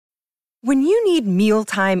When you need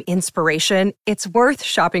mealtime inspiration, it's worth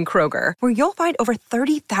shopping Kroger, where you'll find over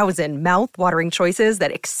 30,000 mouth-watering choices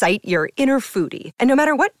that excite your inner foodie. And no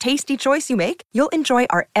matter what tasty choice you make, you'll enjoy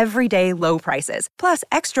our everyday low prices, plus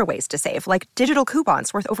extra ways to save, like digital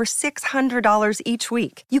coupons worth over $600 each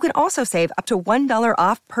week. You can also save up to $1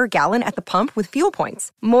 off per gallon at the pump with fuel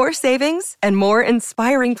points. More savings and more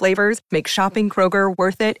inspiring flavors make shopping Kroger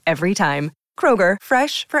worth it every time. Kroger,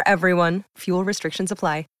 fresh for everyone. Fuel restrictions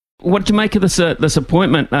apply. What did you make of this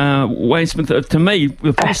appointment, Wayne Smith? To me,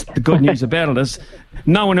 the good news about it is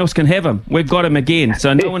no one else can have him. We've got him again,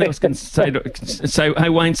 so no one else can say, hey,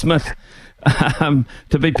 Wayne Smith,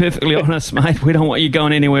 to be perfectly honest, mate, we don't want you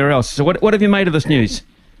going anywhere else. So what have you made of this news?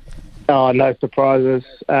 Oh, no surprises,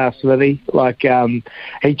 Smithy.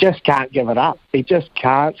 He just can't give it up. He just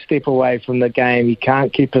can't step away from the game. He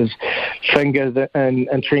can't keep his fingers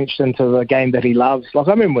entrenched into the game that he loves. I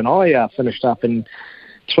remember when I finished up in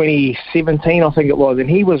 2017, I think it was, and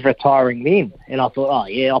he was retiring then. And I thought, oh,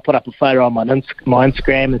 yeah, I'll put up a photo on my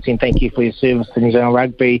Instagram and saying thank you for your service to New Zealand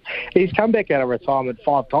rugby. He's come back out of retirement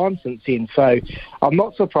 5 times since then. So I'm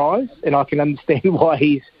not surprised, and I can understand why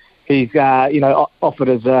he's offered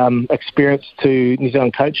his experience to New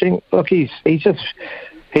Zealand coaching. Look, he's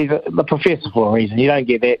the professor for a reason. You don't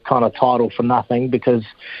get that kind of title for nothing, because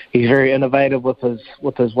he's very innovative with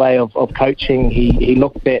his way of coaching. He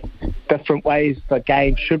looked at different ways the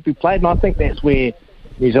game should be played, and I think that's where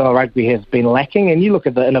New Zealand rugby has been lacking. And you look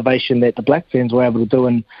at the innovation that the Black Ferns were able to do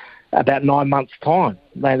in about 9 months' time.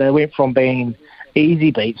 They went from being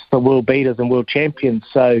easy beats to world beaters and world champions.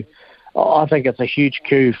 So I think it's a huge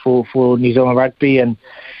coup for New Zealand rugby. And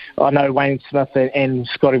I know Wayne Smith and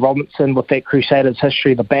Scotty Robinson, with that Crusaders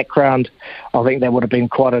history, the background, I think that would have been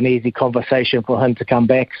quite an easy conversation for him to come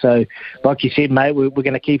back. So, like you said, mate, we're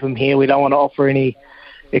going to keep him here. We don't want to offer any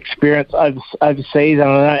experience overseas. And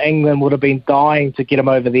I know England would have been dying to get him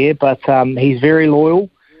over there, but he's very loyal.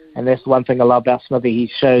 And that's the one thing I love about Smithy.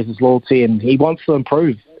 He shows his loyalty and he wants to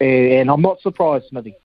improve. And I'm not surprised, Smithy.